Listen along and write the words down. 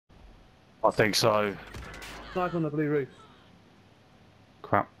I think so. Snipe on the blue roof.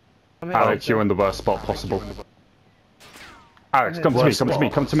 Crap. Alex, you're in the worst spot possible. Alex, come to me, come to me,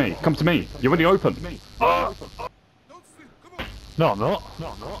 come to me, come to me. You're in the open. No, I'm not. No,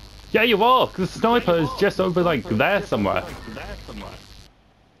 I'm not. Yeah, you are. The sniper is just over, like, there somewhere.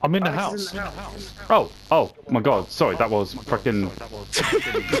 I'm in the house. Oh my god, sorry, that was frickin'...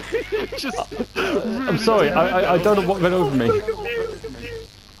 I'm sorry, I don't know what went over me.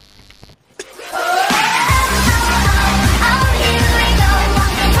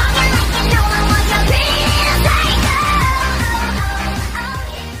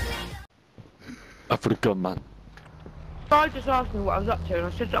 Up for the gun, man. Guy just asked me what I was up to, and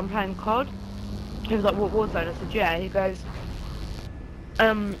I said that I'm playing COD. He was like, what Warzone? I said, yeah. He goes,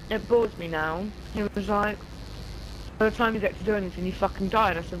 it bores me now. He was like, by the time you get to do anything, you fucking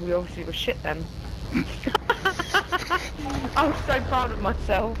die. And I said, we obviously were shit then. I was so proud of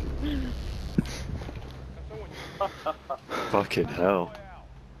myself. Fucking hell.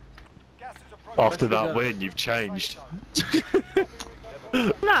 After that win, you've changed.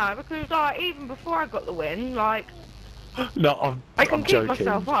 No, because like even before I got the win, like No, I can I'm keep joking.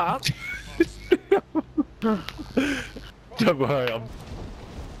 myself up. Don't worry, I'm...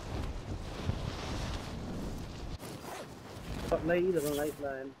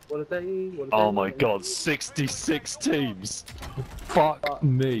 Oh my god, 66 teams! Fuck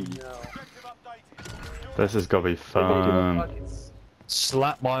me. This is gonna be fun.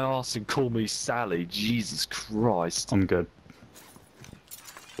 Slap my ass and call me Sally, Jesus Christ. I'm good.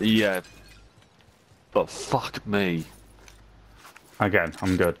 Yeah. But fuck me. Again,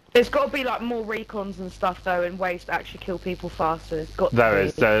 I'm good. There's got to be like more recons and stuff though, and ways to actually kill people faster. It's got to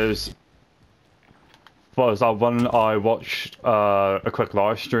There's was that one I watched a quick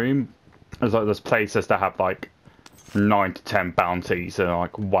live stream. There's like there's places that have like 9 to 10 bounties in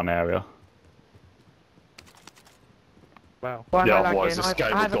like one area. Wow. Why am Yeah, I otherwise lagging? this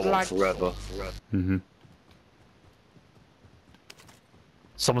game I will go on lagged. forever.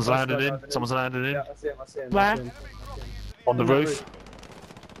 Someone's landed in. Someone's landed in. Yeah, I see him, I see him. Where? I see him. On the roof.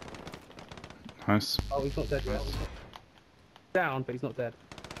 Nice. Oh, he's not dead yet. Down, but he's not dead.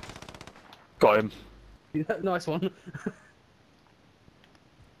 Got him. Nice one.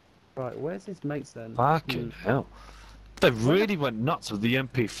 Right, where's his mates then? Fucking hell. They really went nuts with the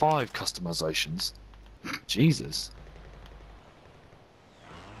MP5 customizations. Jesus.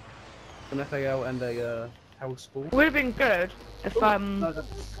 An FAL and a house ball. Would have been good if No,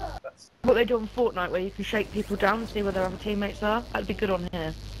 that's what they do on Fortnite, where you can shake people down and see where their other teammates are. That'd be good on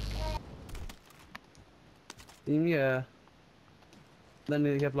here. yeah. Then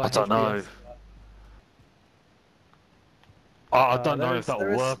you have like. I don't know. I don't know there if is- that there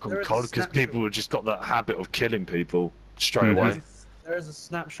will is- work on there is a COD because snapshot. people have just got that habit of killing people straight away. There is a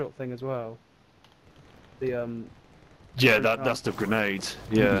snapshot thing as well. The Yeah, that's the grenade.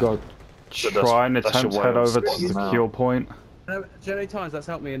 Yeah. Got So that's- try and that's your attempt way head of over to spotting the them out. secure point. Do you know how many times that's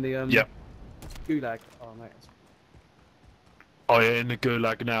helped me in the Yep. gulag? Oh mate. Oh yeah, in the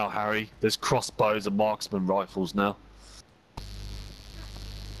gulag now, Harry. There's crossbows and marksman rifles now.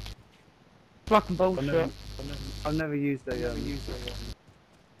 Fucking bullshit. I've never used a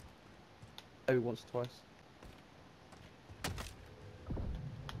maybe once or twice.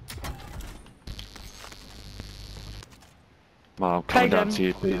 Well, I'm coming Take down them. to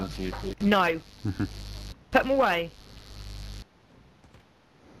you, Peter. No. Put them away.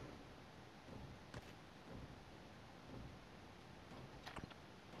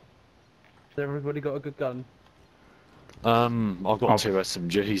 Has everybody got a good gun? I've got 2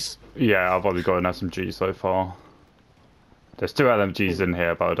 SMGs. Yeah, I've only got an SMG so far. There's 2 LMGs in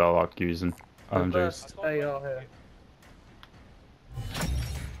here, but I don't like using LMGs. First AR here.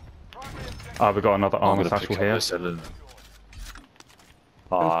 Oh, we've got another I'm armor gonna satchel pick up here. this Ellen.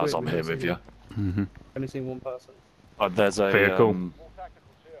 Ah, as I'm here with you. Only seen one person. There's a Vehicle.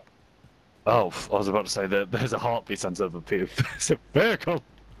 Oh, I was about to say that there's a heartbeat sensor of a there's a vehicle.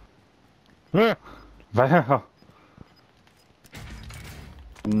 There. They're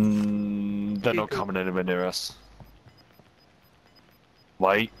not coming anywhere near us.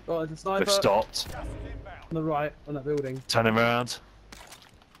 Wait, Oh, there's a sniper they've stopped. on the right on that building. Turning around.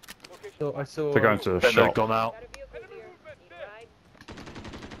 So I saw. They're going to the Then they've shop. gone out.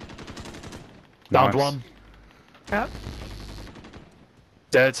 Nice. Downed one. Yep.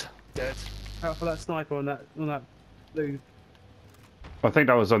 Dead. Dead. Out for that sniper on that blue. I think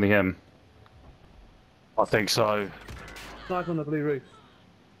that was only him. I think so. Sniper on the blue roof.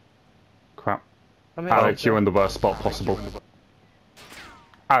 Crap. I'm here. Alex, you're in the worst spot possible.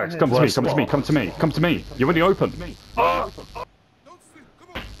 Alex, come to me, come to me, come to me, come to me. You're in the open.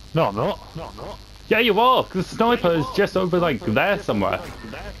 No, I'm not. No, I'm not. Yeah, you are. The sniper is just over like there somewhere.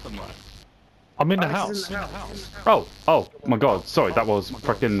 I'm in the Alex is house. Oh my God! Sorry, that was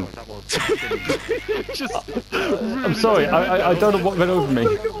freaking. Just. I'm sorry. I don't know what went over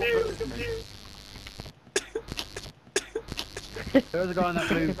me. There was a guy on that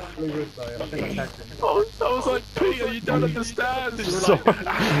blue roof though. I think I tagged him. I was like, Peter, you don't understand. And you were So,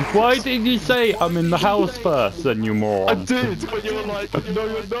 like, why didn't you say I'm in the house first, then you I moron? did, but you were like, no,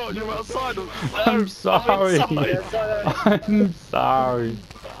 you're not. You're outside. I'm sorry. Yeah, I'm sorry.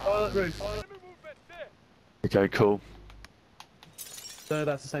 oh, that roof. Okay, cool. Don't know if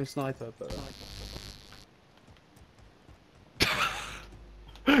that's the same sniper, but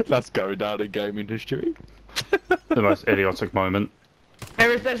That's going down in gaming history. The most idiotic moment.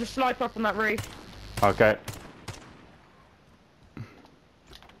 There's a sniper up on that roof. Okay.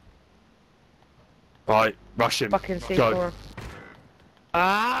 Right, rush him. Fucking C4. Go.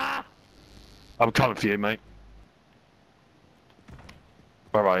 Ah! I'm coming for you, mate.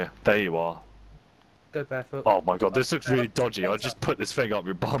 Where are you? There you are. go barefoot. Oh my god, this looks really dodgy. I just put this thing up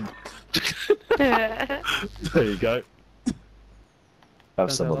your bum. There you go. Have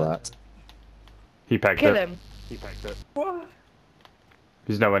Don't some tell of that. He pegged Kill it. him. He pegged it. What?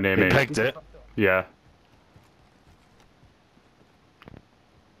 He's nowhere near He me. pegged it. Yeah.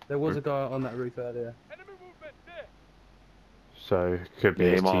 There was a guy on that roof earlier. So could be Yeah,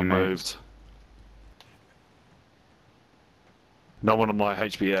 he his might have teammate. moved. No one on my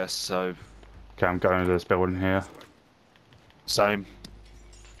HBS, so Okay, I'm going to this building here. same.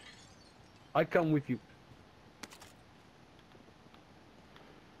 I come with you.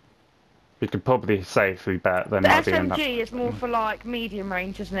 We could probably safely bet they're The not being that. SMG is more for like medium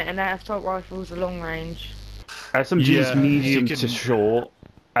range, isn't it? And their assault rifles are long range. SMG is Yeah, medium you to can- short.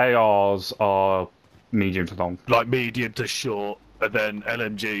 ARs are medium to long. Like medium to short, and then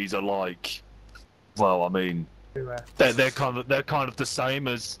LMGs are like, well, I mean, Everywhere. they're kind of the same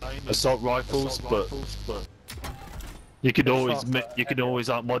as assault rifles, but you could always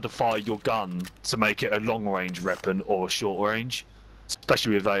modify your gun to make it a long range weapon or a short range,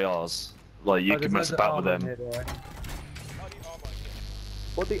 especially with ARs. Like you Oh, can there's mess loads of about with armour them. in here, though.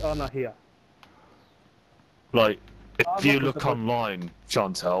 What the armor here? Like if I'm you not look with the- online,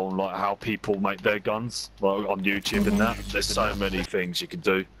 Chantel, on like how people make their guns, like on YouTube and that, there's so many things you can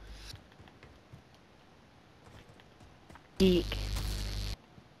do. Eek.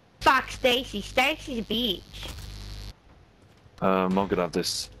 Fuck Stacy. Stacy's a bitch. I'm gonna have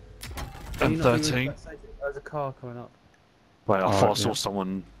this Can you not be M13. really that safe? There's a car coming up. Wait, I Oh, thought I saw yeah.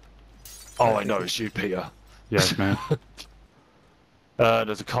 someone. Oh, I know, it's you, Peter. Yes, man.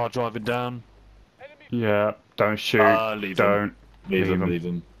 There's a car driving down. Yeah. Don't shoot. Leave him. Don't. Leave him, him. leave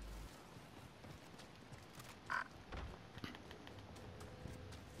him.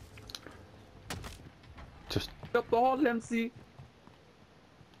 Just Stop the whole MC.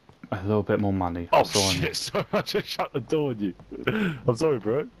 a little bit more money. Oh That's all I need. shit, sorry, I just shut the door on you. I'm sorry,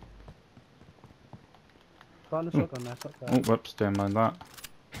 bro. Find a shotgun there. Fuck Oh, that. whoops, don't mind that.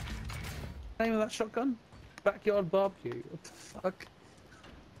 Name of that shotgun? Backyard barbecue. What the fuck?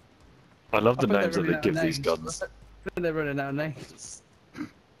 I love the I bet names that they're they running give out of these names. guns. I bet they're running out of names.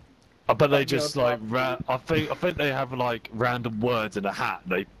 I bet they Backyard just like I think they have like random words in a hat.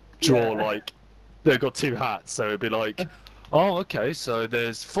 And they draw Yeah. like they've got two hats, so it'd be like, oh okay, so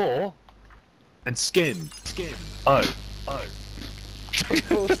there's 4 and skin. Oh.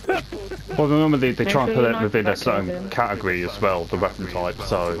 Well, normally they try and put it Nice within a back certain then. category as well, the weapon type,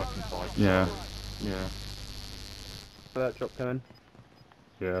 so... Yeah. Yeah. That drop coming.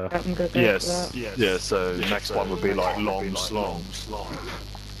 Yeah. I'm good. Yes. Yeah. So the next one would be like long slong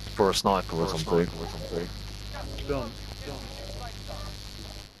for a sniper or something. Gone.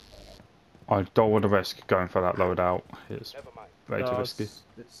 I don't want to risk going for that loadout. It's way too No, risky.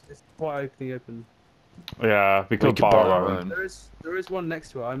 it's quite open. Yeah, we could could borrow borrow our him. own. There is one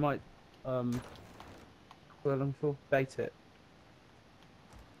next to it. I might what am I looking for? Bait it.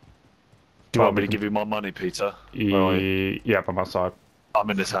 Do you want me to give you my money, Peter? Where are you? Yeah, by my side. I'm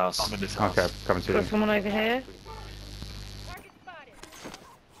in this house. Okay, coming to you. Got someone over here.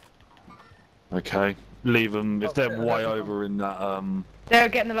 Okay. Leave them if they're way over in that. They're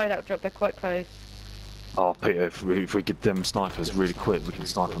getting the loadout drop. They're quite close. Oh, Peter, if we get them snipers really quick, we can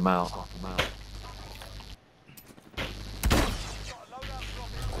snipe them out.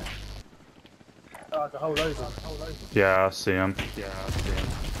 Oh, the whole load. Yeah, I see him.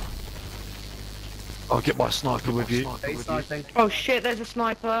 I'll get my sniper with you. Hey, sniping. Oh shit! There's a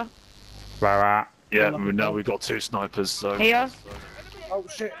sniper Where at? Yeah, now we've got 2 snipers, so. here. Oh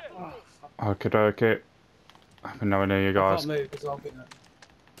shit. Oh, fuck. Okay, okay. I'm nowhere near you I guys. can't move because I'll get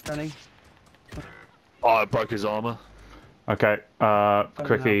it. Danny. Oh, I broke his armor. Okay,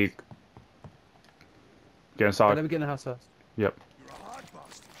 quickly get Let inside. me get in the house first. Yep.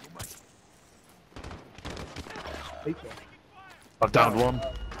 I've downed one.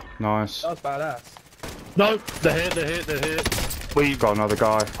 Nice. That was badass. No, they're here. We Got another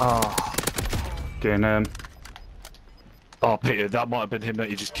guy. Ah. Getting in. Oh, Peter, that might have been him that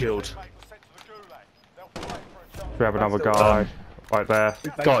you just killed. We have another guy right there.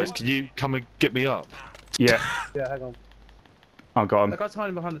 Guys, can you come and get me up? Yeah, Yeah, hang on. I got him. That guy's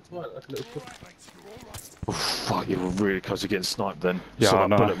hiding behind the toilet like a little pussy. Oh, fuck, you were really close to getting sniped then. Yeah, Saw I that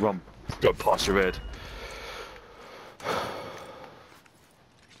know. bullet run go past your head.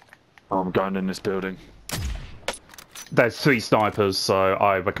 Oh, I'm going in this building. There's 3 snipers, so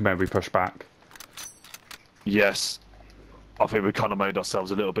I recommend we push back. Yes. I think we kind of made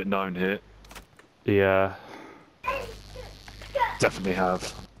ourselves a little bit known here. Yeah, Definitely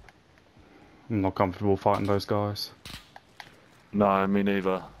have. I'm not comfortable fighting those guys. No, me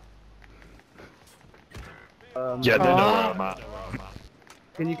neither. Can Yeah, they know where I'm at.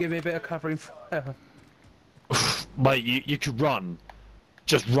 you give me a bit of covering fire? Mate, you could run.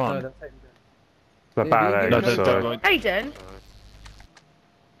 Just No, run. they'll take me down. They're Yeah, bad you- eggs, No, you- don't so... go. Aiden.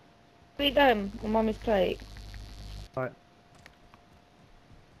 Beat them on Mummy's plate. Right.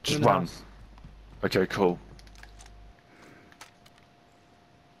 Just In the run. house. Okay, cool.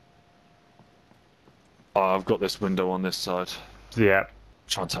 Oh, I've got this window on this side. Yeah,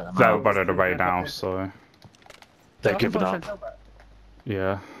 Try and take them they're out. running away now, so... They're I can giving buy up. Chantel back.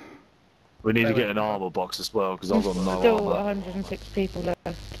 Yeah. We need to Wait, get wait. an armor box as well, because I've got no Still armor. 106 people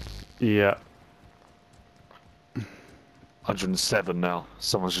left. Yeah. 107 now.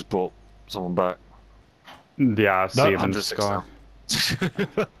 Someone's just brought someone back. Yeah, I see No, him in the 106 sky.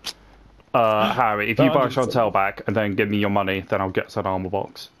 now. Harry, if you No, buy 107. Chantel back and then give me your money, then I'll get an armor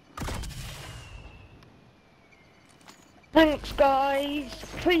box. Thanks, guys.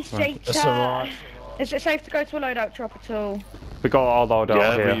 Appreciate That's that. alright. Is it safe to go to a loadout drop at all? We got our loadout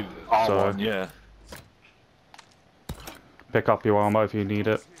Yeah, here, we are so one, yeah. pick up your armor if you need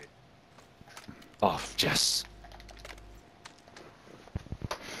it. Oh, yes.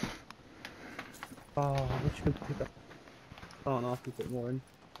 Oh, which one to pick up? Oh, no, I can put more in.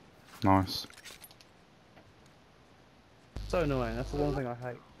 Nice. So annoying, that's the one thing I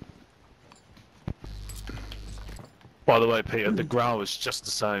hate. By the way, Peter, the growl is just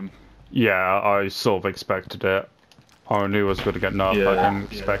the same. Yeah, I sort of expected it. I knew I was going to get nerfed, but I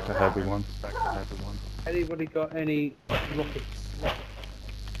didn't expect a heavy one. Anybody got any rockets?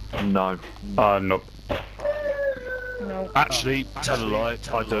 No. Nope. No. Actually, tell a lie,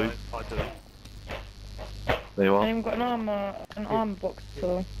 I do. There you I are. haven't got an armor box at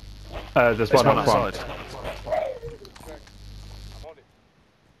all. There's There's one one up front. outside.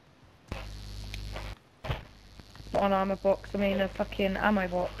 Not an armor box, I mean a fucking ammo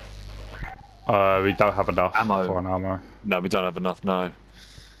box. We don't have enough Ammo. for an ammo. No, we don't have enough, no.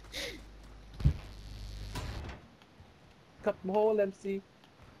 Cup more, MC.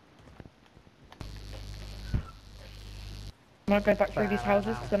 I'm gonna go back through these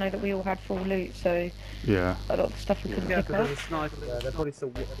houses because I know that we all had full loot, so Yeah. a lot of the stuff we couldn't Yeah, pick because up. there's a sniper there. They're probably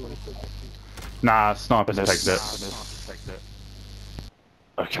still. Nah, snipers But take there's- it.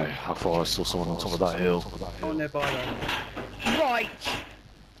 Okay, I thought I saw someone on top of that hill. Oh, nearby though. Right!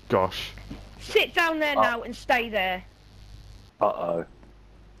 Gosh. Sit down there now and stay there. Uh-oh.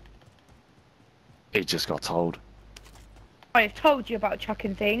 He just got told. I have told you about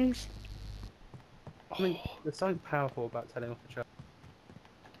chucking things. I mean, there's something powerful about telling off the chat.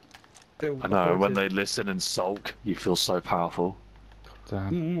 I know, when they listen and sulk, you feel so powerful.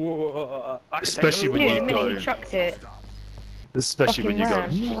 Damn. Especially when Yeah, you the minute go, you chucked it. especially when you go,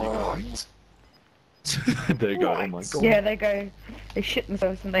 Fucking right. There you go, oh my god. Yeah, they go, they shit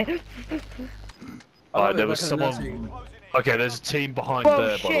themselves and they. Alright, there was someone... Okay, there's a team behind Whoa,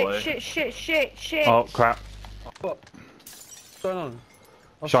 there, by the way. shit. Oh, crap. What's going on?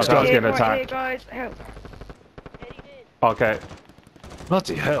 Oh, Shot shit. down. Yeah, getting right here, attacked. guys, help. Okay.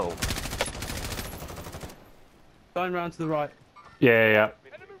 Bloody hell. Going round to the right. Yeah.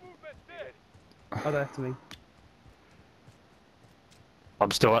 Oh, they're after me.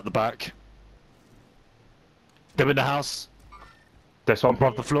 I'm still at the back. They're in the house, This one.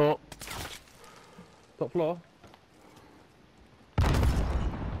 above the floor. Top floor.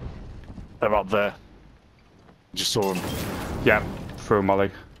 They're up there. Just saw them. Yeah, through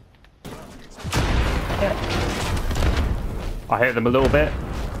Molly. I hit them a little bit.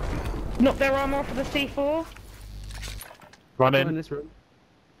 Knock their armor off of the C4. Run Go in in. this room.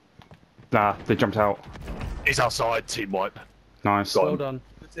 Nah, they jumped out. He's outside, team wipe. Nice. Got Well him. done.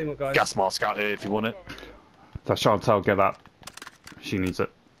 Teamwork, guys. Gas mask out here if you want it. So Chantal, get that. She needs it.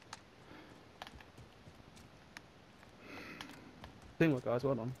 Teamwork, guys.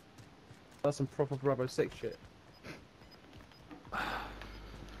 Well done. That's some proper Bravo 6 shit.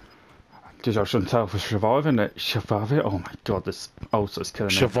 Did you Chantal for surviving it? Survive it? Oh my god, this ulcer's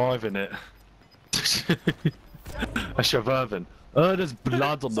killing me. Surviving it. A surviving. Oh, there's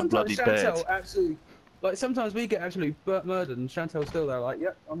blood on the bloody Chantal bed. absolutely, like sometimes we get absolutely murdered, and Chantel's still there, like,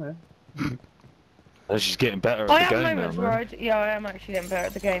 yep, I'm here. Oh, she's getting better at I the have game moments now, where man. yeah, I am actually getting better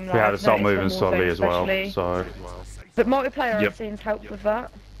at the game. Like, We had to I've start noticed moving on slowly Warzone as well, especially. so... But multiplayer Yep. scenes help with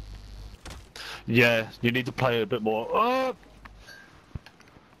that. Yeah, you need to play a bit more. Oh,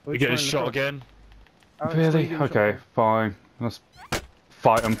 We're you getting trying to shot cross. again? Alex, where you Really? getting shot Okay, from? fine. Let's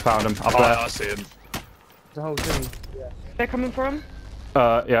fight him, found him. Up Oh, there. I see him. The whole team. Yeah. They're coming from?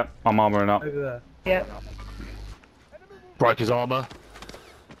 Yeah, I'm armouring up. Over there. Yep. Break his armour.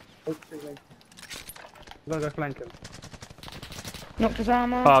 Oh, see me. We gotta go flank him. Knocked his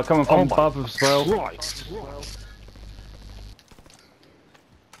armour. Coming Oh from my above as well. Christ.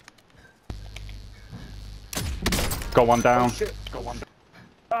 Got one down. Oh, shit. Got one.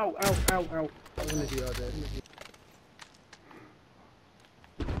 Ow, ow, ow, ow. I'm gonna do that, dude.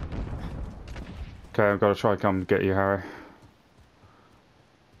 Okay, I've got to try and come get you, Harry.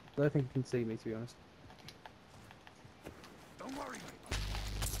 I don't think you can see me, to be honest.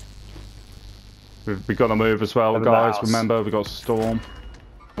 We got to move as well, Over the guys. house. Remember, we got Storm.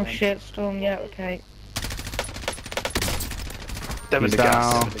 Oh shit, Storm, yeah, okay. Them in He's the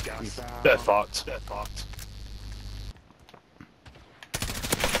gas. down. Them in the gas. They're fucked. They're fucked.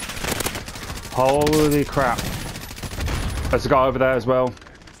 Holy crap. There's a guy over there as well.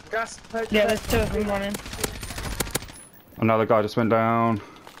 Gas! Yeah, there's two of them running. Another guy just went down.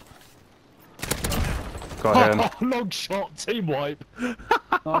 Got him. Long shot, team wipe.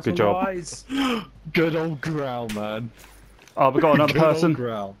 Nice Good one, job. guys. Good old growl, man. Oh, we got another Good old person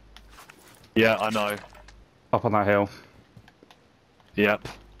growl. Yeah, I know. up on that hill. Yep.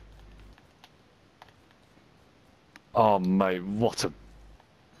 Oh, mate, what a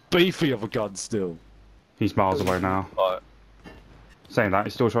beefy of a gun still. He's miles away now. Right. Saying that,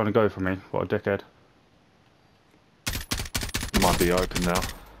 he's still trying to go for me. What a dickhead. Might be open now.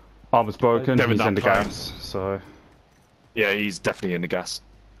 Armor's broken, They're in he's that in the plane. gas, so... Yeah, he's definitely in the gas.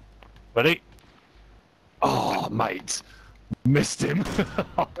 Ready? Oh, mate. Missed him.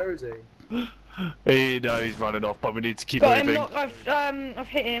 Where is he? He's running off, but we need to keep Got him moving. knocked, I've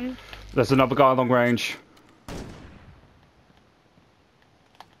hit him. There's another guy long range.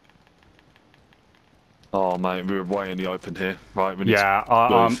 Oh, mate, we were way in the open here. Right, we need Yeah, to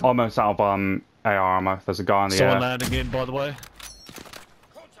I'm move. almost out of AR ammo. There's a guy in the Someone air. landing in, by the way.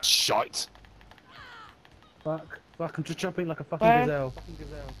 Shite. Fuck. Fuck, I'm just jumping like a fucking Where? gazelle.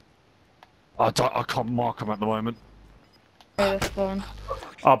 I can't mark him at the moment. Oh, that's fine.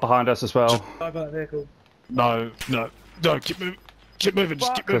 Up behind us as well. Drive that vehicle. No, keep moving. Keep moving,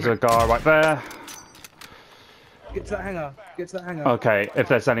 just keep There's moving. a guy right there. Get to that hangar. Get to that hangar. Okay, if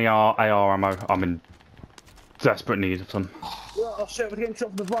there's any AR ammo, I'm in desperate need of some. Oh shit, we're getting shot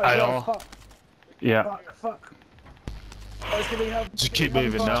from the right. AR. Oh, fuck. Yeah. Fuck. Guys, give me help. Just keep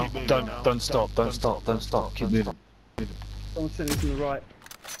moving now. Don't stop, don't stop. Keep moving. Someone's shooting from the right.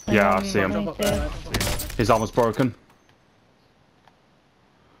 Yeah, I see him. Jump up there, mate. His armor's broken.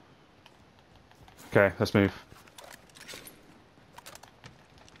 Okay, let's move.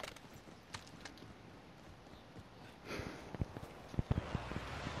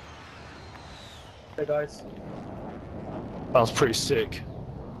 Hey guys. That was pretty sick.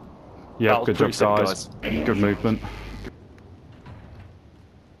 Yeah, That was good pretty job, sick, guys. Good movement.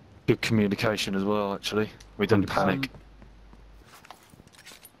 Good communication as well, actually. We didn't 100%. panic.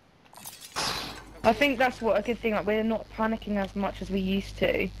 I think that's what a good thing, like we're not panicking as much as we used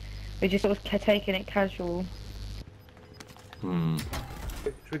to. We're just sort of taking it casual. Hmm.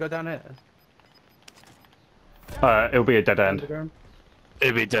 Should we go down here? It'll be a dead end. Underground?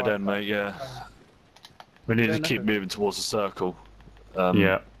 It'd be dead end, mate, yeah. We need to keep moving towards the circle.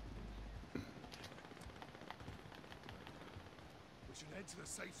 Yeah. We should head to the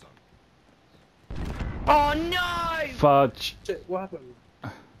safe zone. Oh no! Fudge. Shit, what happened?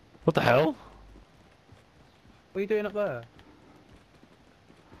 What the hell? What are you doing up there?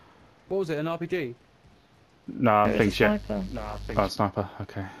 What was it, an RPG? No, I It was think a shit. sniper. Oh, sniper.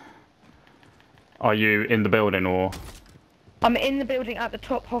 Okay. Are you in the building or? I'm in the building at the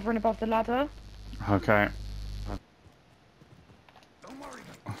top, hovering above the ladder. Okay. Don't worry.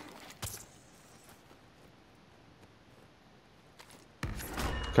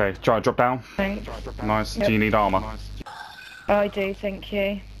 Okay. Try to drop down. Thanks. Nice. Yep. Do you need armor? I do, thank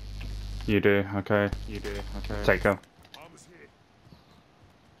you. You do, okay. You do, okay. Take her. Armor's here.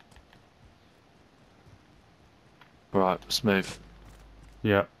 Right, let's move.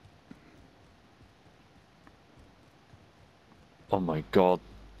 Yep. Oh my god.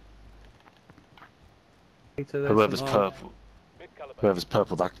 Peter, there's Whoever's some armor. purple. Whoever's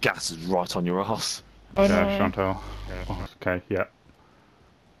purple, that gas is right on your ass. Oh Yeah, no. Chantal. Oh, okay, yep.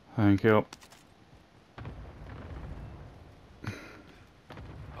 Thank you.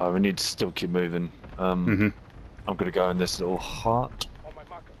 Oh, we need to still keep moving. I'm gonna go in this little hut. On my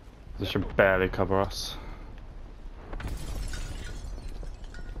marker. This should barely cover us.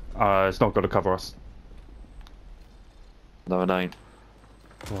 It's not going to cover us. No, it ain't.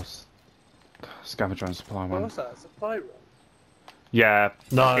 What's scavenger and supply What one? was that? Supply room? Yeah.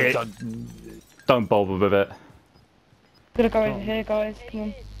 No, it- don't bother with it. Gotta go over here, guys. Come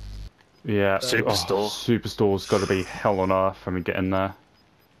on. Yeah. Superstore. Superstore's got to be hell on earth when we get in there.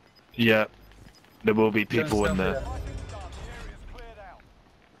 Yeah, there will be people Go in there. south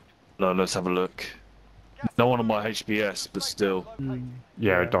No, let's have a look. No one on my HBS, but still.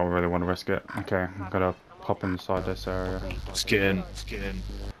 Yeah, I don't really want to risk it. Okay, I'm gonna pop inside this area. Let's get in. Let's get in.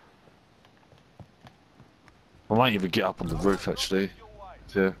 I might even get up on the roof actually.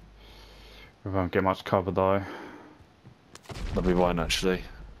 Yeah, We won't get much cover though. that'd be fine actually.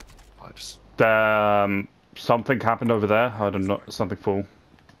 I just... Something happened over there. I don't know. Something full.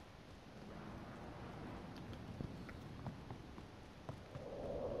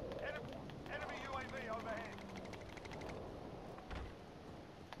 Enemy UAV overhead.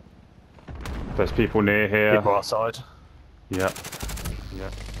 There's people near here. People outside. Yep.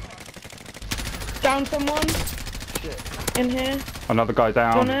 Yep. Down someone. In here. Another guy On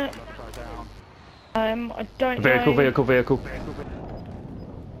down. it. I don't Vehicle, know. vehicle, vehicle.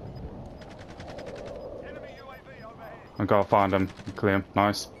 Enemy UAV overhead. I gotta find him. Clear him.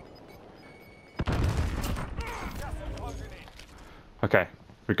 Nice. Okay,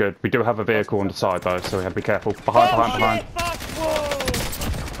 we're good. We do have a vehicle on the side though, so we have to be careful. Behind, Oh behind, shit! behind. Fuck!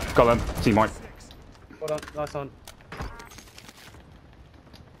 Whoa! Got them. See Mike. Hold on, nice on.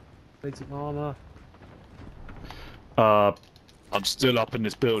 Need some armor. I'm still up in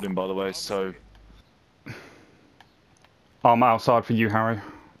this building by the way, so I'm outside for you, Harry.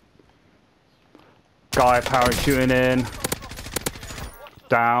 Guy parachuting in.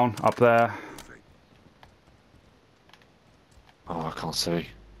 Down, up there. oh I can't see.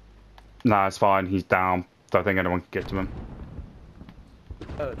 Nah, it's fine. He's down. Don't think anyone can get to him.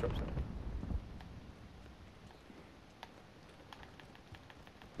 Oh, drops it.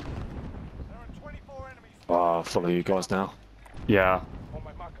 There are 24 enemies. Oh, I'll follow you guys now. Yeah. On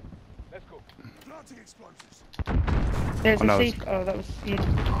my marker. Let's go. Planting explosives. There's Oh, no, a it's- C. Oh, that was you.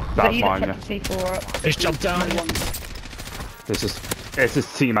 That's you mine, that yeah. chucked the C4 up. It's jumped down. It's his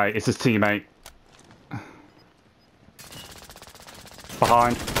teammate. It's his teammate.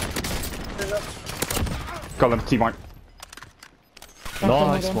 Behind. Got him, teammate.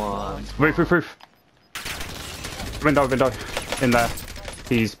 Nice Hold on. one. Roof, roof, roof. Window, window. In there.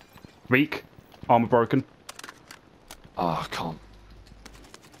 He's weak. Armor broken. Oh, I can't.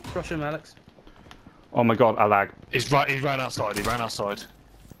 Crush him, Alex. Oh my god, I lag. He's right. He ran outside. He ran outside.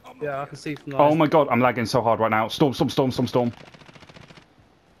 Yeah, I can see from the Oh my god, I'm lagging so hard right now. Storm, storm, storm, storm, storm.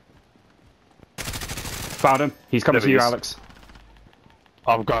 Found him. He's coming There to he you, is. Alex.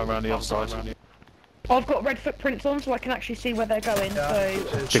 I'm going around the other side. I've got red footprints on, so I can actually see where they're going.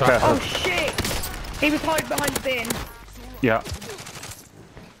 So. Be careful. Oh shit! He was hiding behind the bin. Yeah,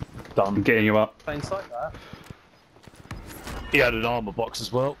 I'm Done. getting you up. plain sight there. He had an armor box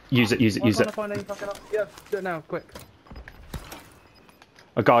as well. Use it, use it, Why use can't it. I find any fucking up? Yeah, do it now, quick.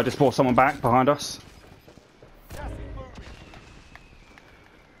 A guy just brought someone back behind us.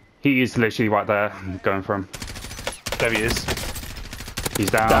 He is literally right there. I'm going for him. There he is. He's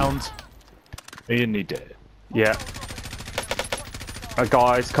down. Downed. He didn't need it. Yeah. A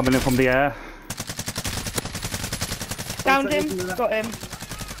guy's coming in from the air. Found him. Got him.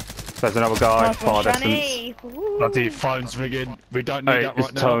 There's another guy, Nice far one, distance. Shani. Woo. Bloody phone's ringing. We don't need Hey, that it's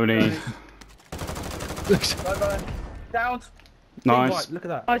right now. Tony. Bye bye. Down. Nice. Right, look at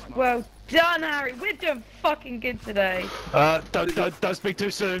that. Nice. Well done, Harry. We're doing fucking good today. Don't speak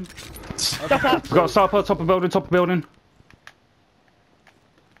too soon. Stop up. We've got a sniper, top of building, top of building.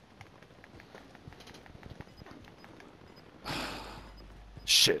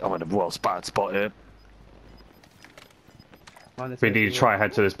 Shit, I'm in a well bad spot here. Minus We need to try and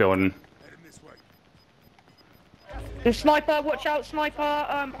head to this building. Heading this way. The sniper, watch out,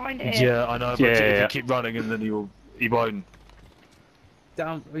 sniper, behind it. Yeah, I know. But Yeah, if yeah. you keep running, and then he won't.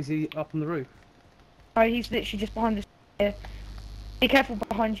 Down. Is he up on the roof? Oh, he's literally just behind the here. Be careful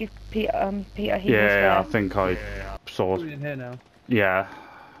behind you, Peter. Peter, he was Yeah, there. I think I saw. He's in here now. Yeah.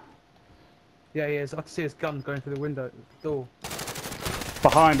 Yeah, he is. I can see his gun going through the window, door.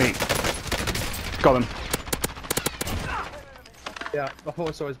 Behind me. Got him. Yeah, I thought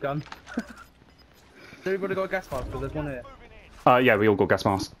I saw his gun. Has everybody got a gas mask? Because there's one here. Yeah, we all got gas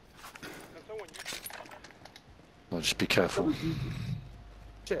masks. Well, just be careful.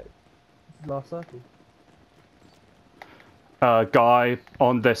 Shit. Last circle. Guy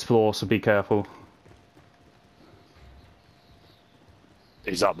on this floor, so be careful.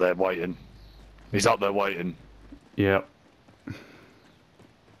 He's up there waiting. He's up there waiting. Yeah.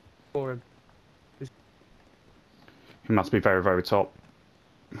 For him. He must be very, very top.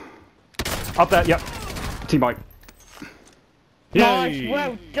 Up there, yep. Teammate. Nice, Yay!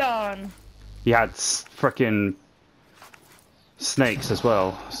 well done. He had frickin' snakes as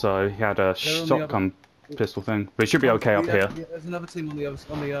well, so he had a They're on the shotgun pistol thing. But it should be okay up here. Yeah, there's another team on the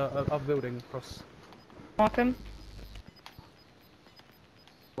other building across. Mark him.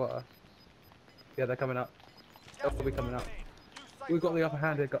 What? Yeah, they're coming up. They'll be coming up. We've got the upper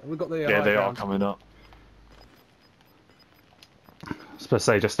hand here. We've got the Yeah, high they are ground. coming up. I was supposed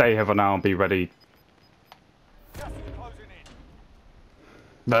to say, just stay here for now and be ready.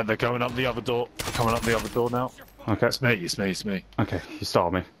 No, they're coming up the other door. They're coming up the other door now. Okay. It's me, it's me, it's me. Okay, you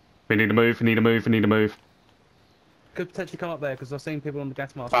started me. We need to move, we need to move, we need to move. Could potentially come up there because I've seen people on the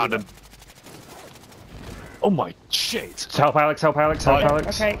gas mask. Found him. Oh my shit! Help Alex, help Alex, help Hi.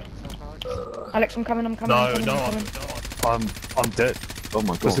 Alex. Okay. Alex, I'm coming, I'm coming, No, I'm coming, no, I'm coming. I'm dead. Oh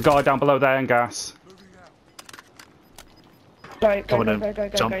my There's a god. guy down below there in gas. Go, go, Coming go, in. go, go,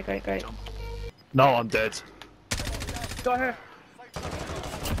 go, Jump. go, go, go. No, I'm dead. Got here.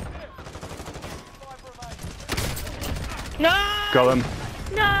 No! Got him.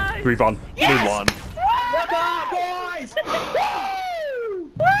 No! We won. We won. boys!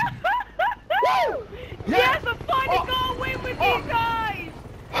 Yes, I finally got a win with you guys!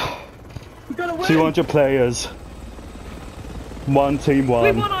 We got a win! 200 players. One team We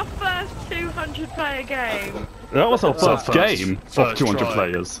won. won our first 200 player game. That was our That's our first first- game first of 200 try.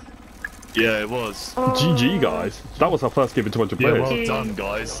 players. Yeah, it was. GG guys. That was our first game of 200 Yeah, players. well done,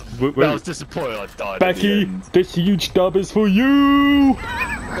 guys. Wait. I was disappointed I died. Becky, At the end. this huge dub is for you!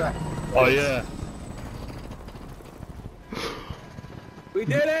 Oh yeah. We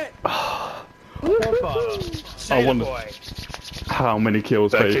did it! I wonder how many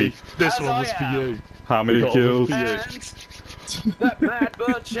kills, Becky, baby. this As one I was for am. you. How many got kills? one And that mad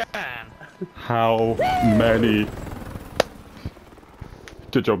bird Chan. How many?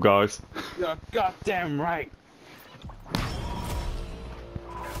 Good job, guys. You're goddamn right.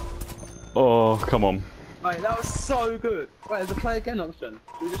 Oh, come on. Mate, that was so good. Wait, there's a play again option.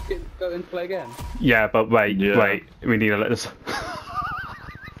 We just go in play again. Yeah, but wait, Yeah. wait. We need to let this.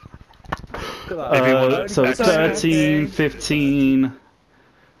 Look at that. So That's 13, 15,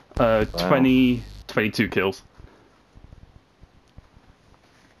 20, 22 kills.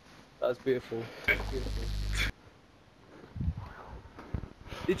 That's beautiful.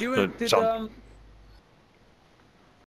 Did you Good did jump.